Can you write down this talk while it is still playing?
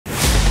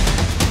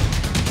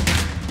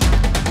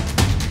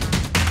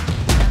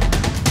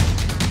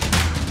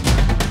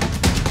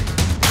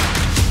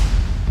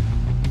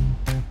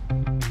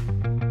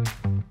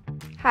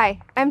Hi,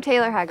 I'm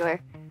Taylor Hagler.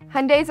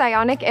 Hyundai's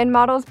IONIQ N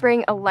models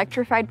bring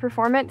electrified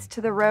performance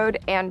to the road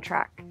and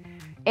track.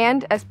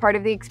 And as part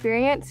of the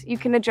experience, you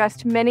can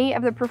adjust many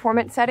of the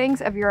performance settings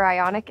of your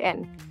IONIQ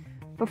N.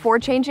 Before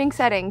changing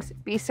settings,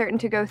 be certain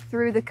to go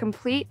through the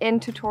complete N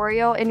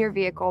tutorial in your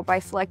vehicle by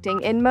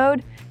selecting N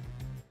mode,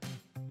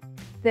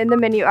 then the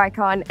menu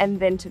icon, and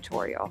then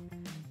tutorial.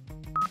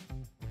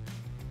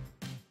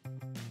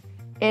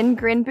 N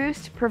Grin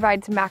Boost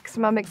provides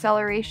maximum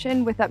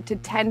acceleration with up to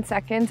 10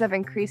 seconds of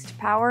increased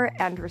power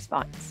and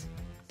response.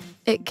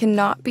 It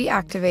cannot be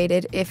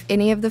activated if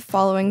any of the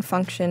following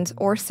functions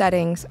or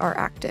settings are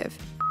active: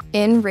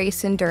 in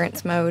race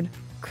endurance mode,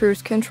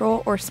 cruise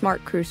control or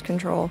smart cruise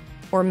control,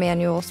 or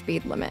manual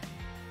speed limit.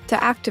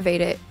 To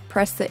activate it,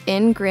 press the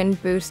N Grin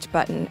Boost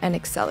button and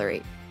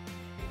accelerate.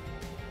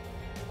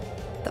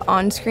 The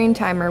on-screen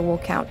timer will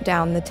count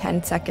down the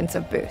 10 seconds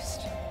of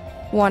boost.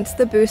 Once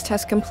the boost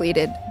has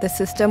completed, the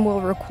system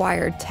will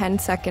require 10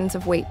 seconds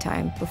of wait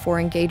time before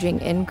engaging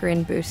N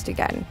Grin Boost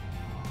again.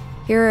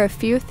 Here are a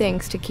few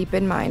things to keep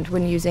in mind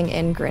when using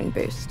N Grin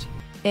Boost.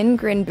 N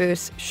Grin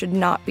Boost should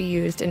not be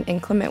used in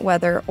inclement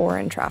weather or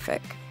in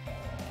traffic.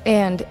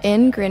 And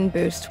N Grin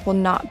Boost will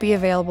not be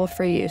available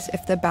for use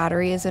if the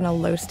battery is in a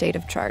low state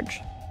of charge.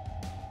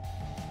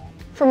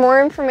 For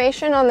more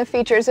information on the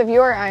features of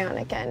your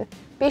IONIQ N,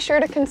 be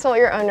sure to consult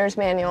your owner's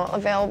manual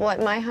available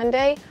at My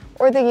Hyundai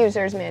or the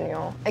user's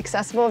manual,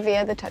 accessible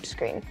via the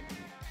touchscreen.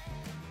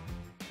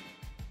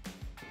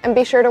 And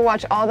be sure to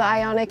watch all the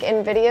IONIQ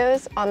N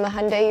videos on the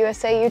Hyundai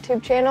USA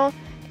YouTube channel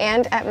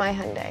and at My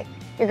Hyundai.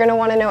 You're going to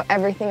want to know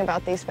everything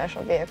about these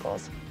special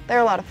vehicles. They're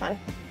a lot of fun.